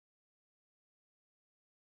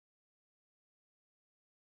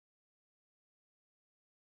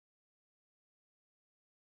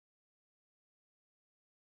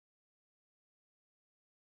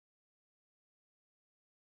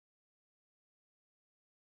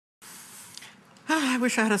I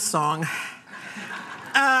wish I had a song.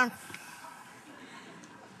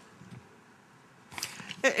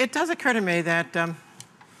 It does occur to me that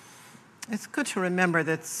it's good to remember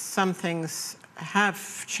that some things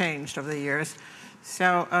have changed over the years.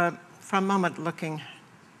 So for a moment, looking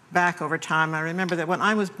back over time, I remember that when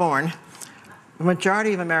I was born, the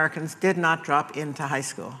majority of Americans did not drop into high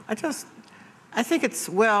school. I think it's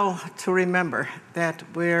well to remember that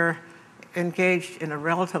we're engaged in a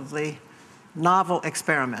relatively novel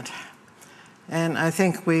experiment. And I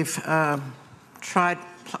think we've are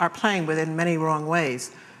playing with it in many wrong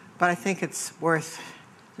ways. But I think it's worth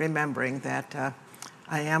remembering that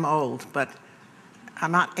I am old, but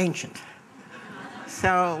I'm not ancient.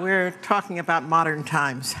 So we're talking about modern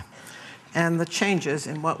times and the changes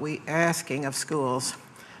in what we're asking of schools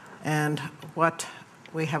and what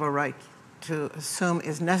we have a right to assume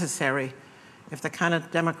is necessary if the kind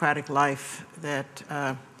of democratic life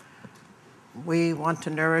that we want to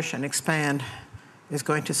nourish and expand is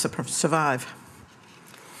going to survive.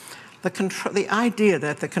 The idea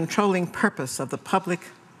that the controlling purpose of the public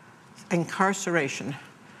incarceration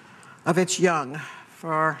of its young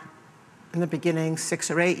for, in the beginning,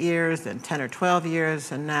 6 or 8 years, then 10 or 12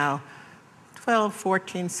 years, and now 12,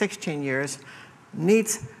 14, 16 years,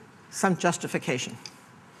 needs some justification.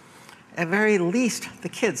 At very least, the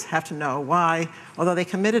kids have to know why, although they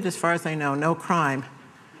committed, as far as they know, no crime,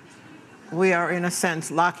 we are, in a sense,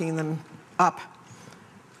 locking them up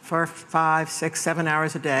for 5, 6, 7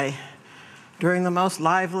 hours a day during the most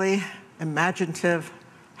lively, imaginative,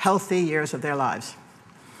 healthy years of their lives.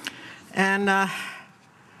 And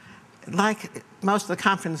like most of the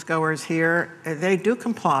conference goers here, they do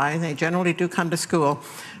comply, they generally do come to school,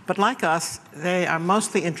 but like us, they are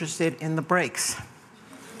mostly interested in the breaks.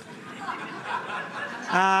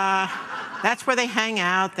 That's where they hang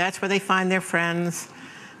out, that's where they find their friends.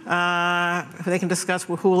 They can discuss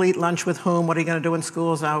who will eat lunch with whom, what are you going to do when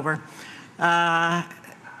school's over.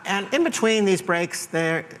 And in between these breaks,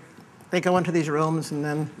 they go into these rooms and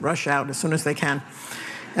then rush out as soon as they can.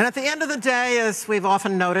 And at the end of the day, as we've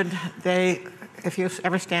often noted, if you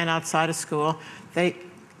ever stand outside of school, they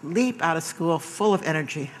leap out of school full of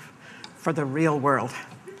energy for the real world.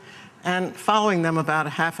 And following them about a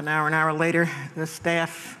half an hour later, the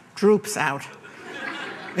staff droops out,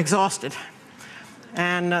 exhausted.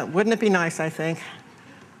 And wouldn't it be nice, I think,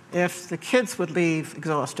 if the kids would leave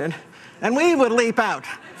exhausted and we would leap out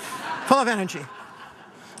full of energy?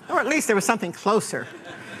 Or at least there was something closer.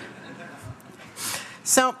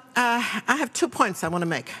 So I have 2 points I want to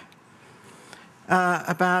make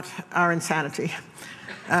about our insanity.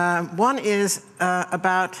 One is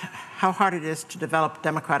about how hard it is to develop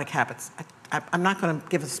democratic habits. I'm not going to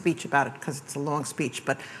give a speech about it because it's a long speech,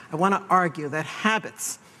 but I want to argue that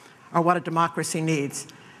habits are what a democracy needs,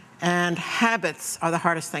 and habits are the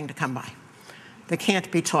hardest thing to come by. They can't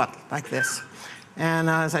be taught like this. And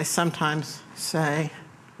as I sometimes say,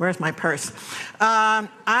 where's my purse? I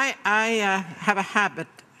have a habit.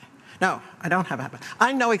 No, I don't have a habit.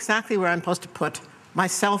 I know exactly where I'm supposed to put my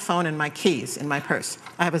cell phone and my keys in my purse.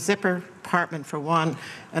 I have a zipper compartment for one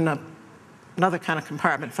and another kind of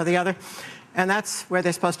compartment for the other, and that's where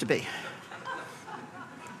they're supposed to be.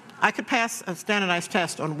 I could pass a standardized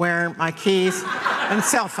test on where my keys and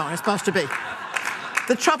cell phone are supposed to be.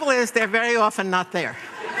 The trouble is they're very often not there.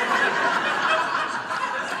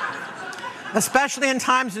 Especially in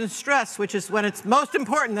times of stress, which is when it's most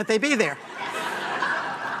important that they be there.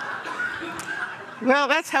 Well,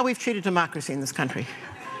 that's how we've treated democracy in this country.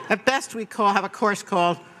 At best, we have a course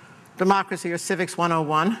called Democracy or Civics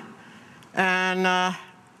 101. And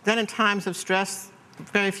then in times of stress,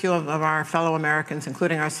 very few of our fellow Americans,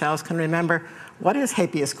 including ourselves, can remember what is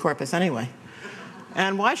habeas corpus anyway?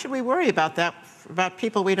 And why should we worry about that, about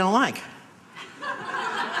people we don't like?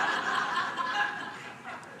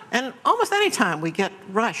 And almost any time we get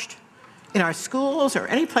rushed in our schools or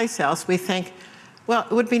any place else, we think, well,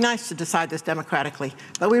 it would be nice to decide this democratically,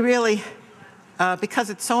 but we really, because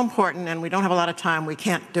it's so important and we don't have a lot of time, we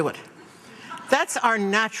can't do it. That's our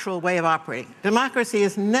natural way of operating. Democracy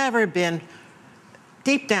has never been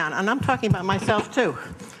deep down, and I'm talking about myself too.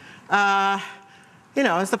 You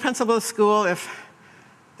know, as the principal of school, if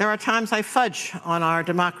there are times I fudge on our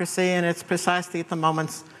democracy, and it's precisely at the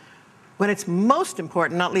moments when it's most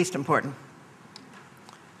important, not least important.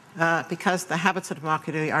 Because the habits of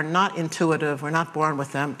democracy are not intuitive, we're not born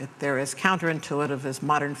with them. They're as counterintuitive as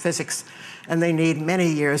modern physics, and they need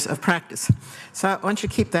many years of practice. So I want you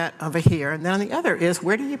to keep that over here. And then on the other is,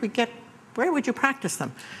 where would you practice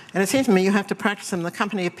them? And it seems to me you have to practice them in the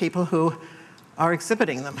company of people who are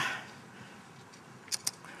exhibiting them.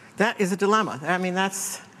 That is a dilemma. I mean,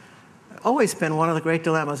 that's always been one of the great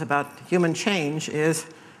dilemmas about human change is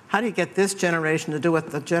how do you get this generation to do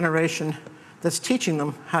what the generation that's teaching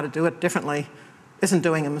them how to do it differently isn't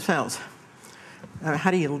doing themselves?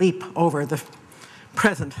 How do you leap over the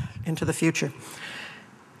present into the future?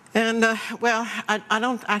 And, well, I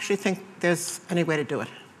don't actually think there's any way to do it.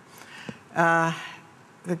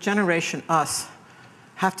 The generation us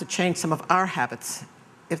have to change some of our habits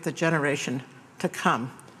if the generation to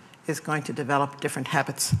come is going to develop different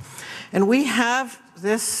habits. And we have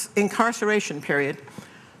this incarceration period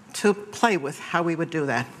to play with how we would do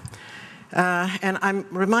that. And I'm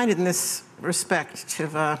reminded in this respect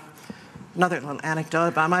of another little anecdote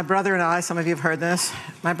about my brother and I. Some of you have heard this.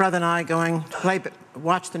 My brother and I going to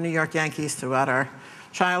watch the New York Yankees throughout our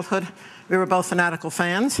childhood. We were both fanatical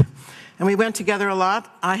fans, and we went together a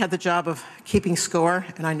lot. I had the job of keeping score,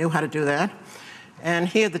 and I knew how to do that. And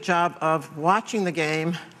he had the job of watching the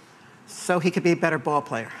game so he could be a better ball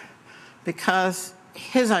player, because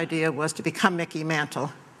his idea was to become Mickey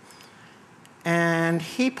Mantle. And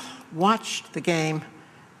he watched the game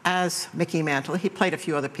as Mickey Mantle. He played a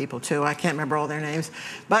few other people too. I can't remember all their names.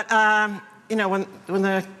 But you know, when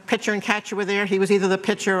the pitcher and catcher were there, he was either the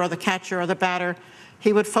pitcher or the catcher or the batter.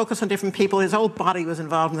 He would focus on different people. His whole body was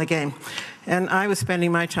involved in the game. And I was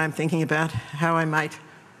spending my time thinking about how I might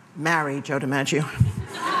marry Joe DiMaggio.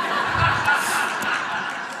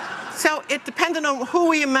 So it depended on who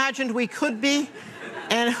we imagined we could be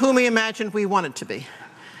and whom we imagined we wanted to be.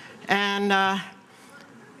 And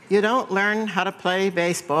you don't learn how to play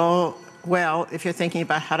baseball well if you're thinking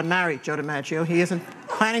about how to marry Joe DiMaggio. He isn't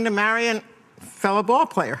planning to marry a fellow ball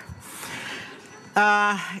player.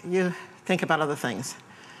 You think about other things.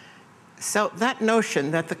 So that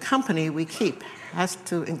notion that the company we keep has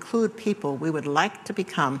to include people we would like to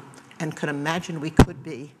become and could imagine we could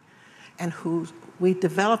be, and who we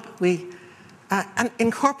develop, and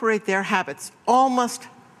incorporate their habits almost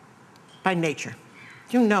by nature.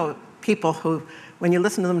 You know people who, when you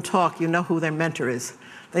listen to them talk, you know who their mentor is.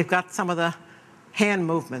 They've got some of the hand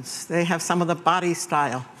movements. They have some of the body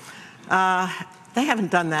style. They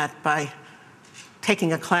haven't done that by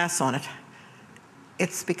taking a class on it.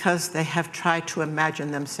 It's because they have tried to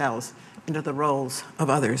imagine themselves into the roles of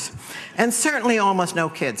others. And certainly almost no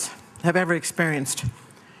kids have ever experienced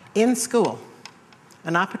in school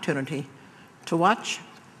an opportunity to watch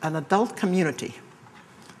an adult community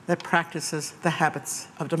that practices the habits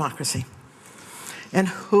of democracy and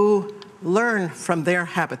who learn from their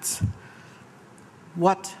habits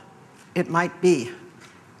what it might be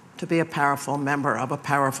to be a powerful member of a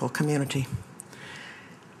powerful community.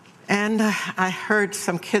 And I heard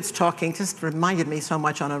some kids talking, just reminded me so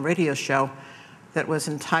much, on a radio show that was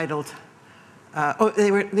entitled,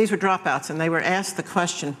 these were dropouts, and they were asked the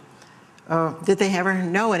question, did they ever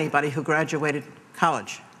know anybody who graduated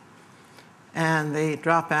college? And the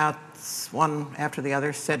dropouts, one after the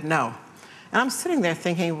other, said no. And I'm sitting there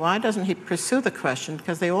thinking, why doesn't he pursue the question?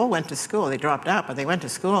 Because they all went to school. They dropped out, but they went to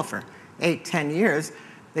school for 8, 10 years.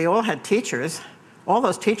 They all had teachers. All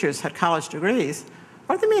those teachers had college degrees.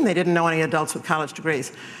 What do they mean they didn't know any adults with college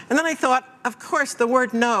degrees? And then I thought, of course, the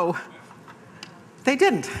word no, they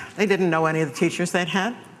didn't. They didn't know any of the teachers they'd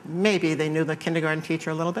had. Maybe they knew the kindergarten teacher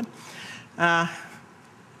a little bit.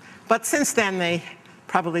 But since then, they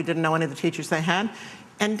probably didn't know any of the teachers they had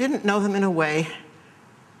and didn't know them in a way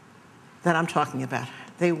that I'm talking about.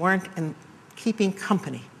 They weren't in keeping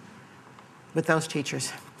company with those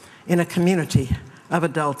teachers in a community of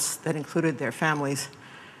adults that included their families,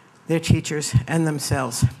 their teachers, and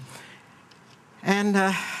themselves. And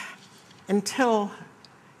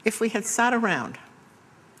if we had sat around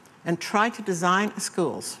and tried to design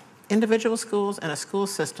schools, individual schools and a school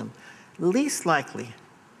system, least likely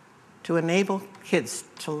to enable kids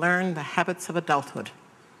to learn the habits of adulthood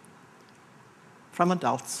from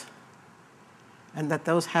adults, and that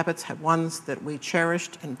those habits had ones that we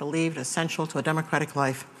cherished and believed essential to a democratic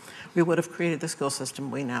life, we would have created the school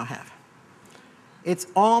system we now have. It's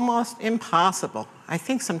almost impossible, I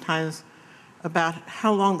think sometimes, about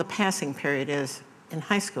how long the passing period is in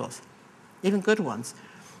high schools, even good ones.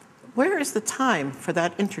 Where is the time for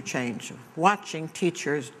that interchange of watching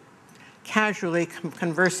teachers, casually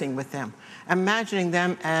conversing with them, imagining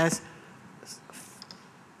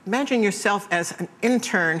yourself as an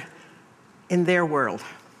intern in their world,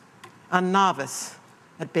 a novice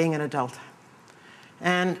at being an adult.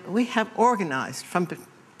 And we have organized from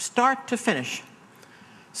start to finish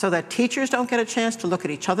so that teachers don't get a chance to look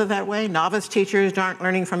at each other that way. Novice teachers aren't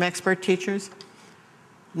learning from expert teachers.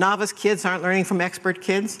 Novice kids aren't learning from expert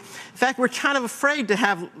kids. In fact, we're kind of afraid to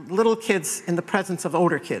have little kids in the presence of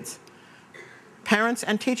older kids. Parents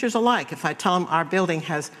and teachers alike, if I tell them our building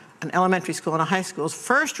has an elementary school and a high school's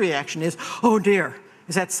first reaction is, oh dear,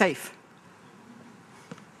 is that safe?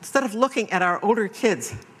 Instead of looking at our older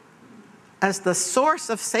kids as the source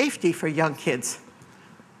of safety for young kids.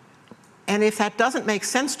 And if that doesn't make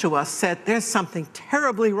sense to us, said there's something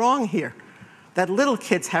terribly wrong here, that little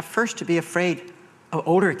kids have first to be afraid of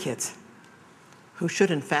older kids, who should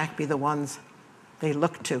in fact be the ones they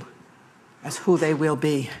look to as who they will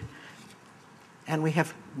be. And we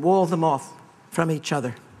have walled them off from each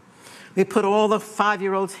other. We put all the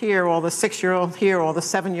 5-year-olds here, all the 6-year-olds here, all the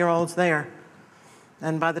 7-year-olds there.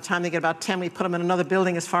 And by the time they get about 10, we put them in another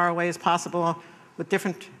building as far away as possible with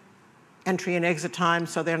different entry and exit times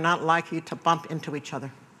so they're not likely to bump into each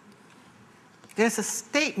other. There's a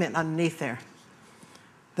statement underneath there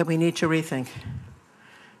that we need to rethink.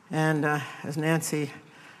 And as Nancy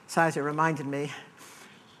Sizer reminded me,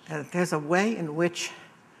 there's a way in which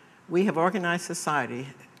we have organized society,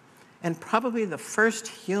 and probably the first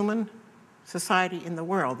human society in the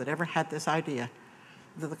world that ever had this idea,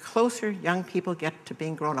 that the closer young people get to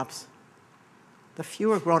being grown-ups, the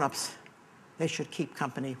fewer grown-ups they should keep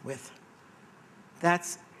company with.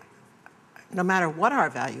 That's, no matter what our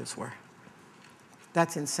values were,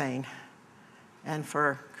 that's insane. And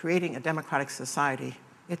for creating a democratic society,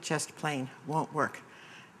 it just plain won't work.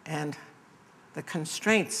 And the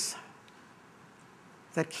constraints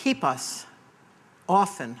that keep us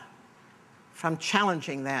often from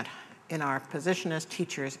challenging that in our position as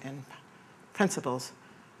teachers and principals.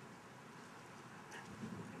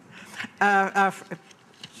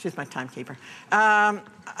 She's my timekeeper.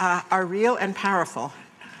 Are real and powerful.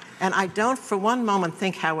 And I don't for one moment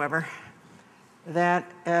think, however,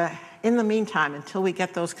 that in the meantime, until we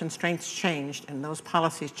get those constraints changed and those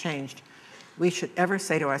policies changed, we should ever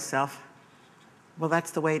say to ourselves, well,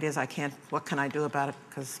 that's the way it is. What can I do about it?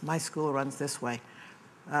 Because my school runs this way.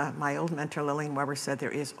 My old mentor, Lillian Weber, said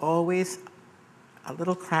there is always a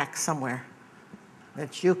little crack somewhere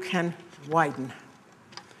that you can widen.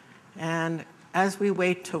 And as we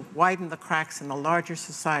wait to widen the cracks in the larger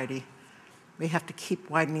society, we have to keep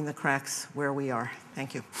widening the cracks where we are.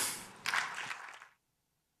 Thank you.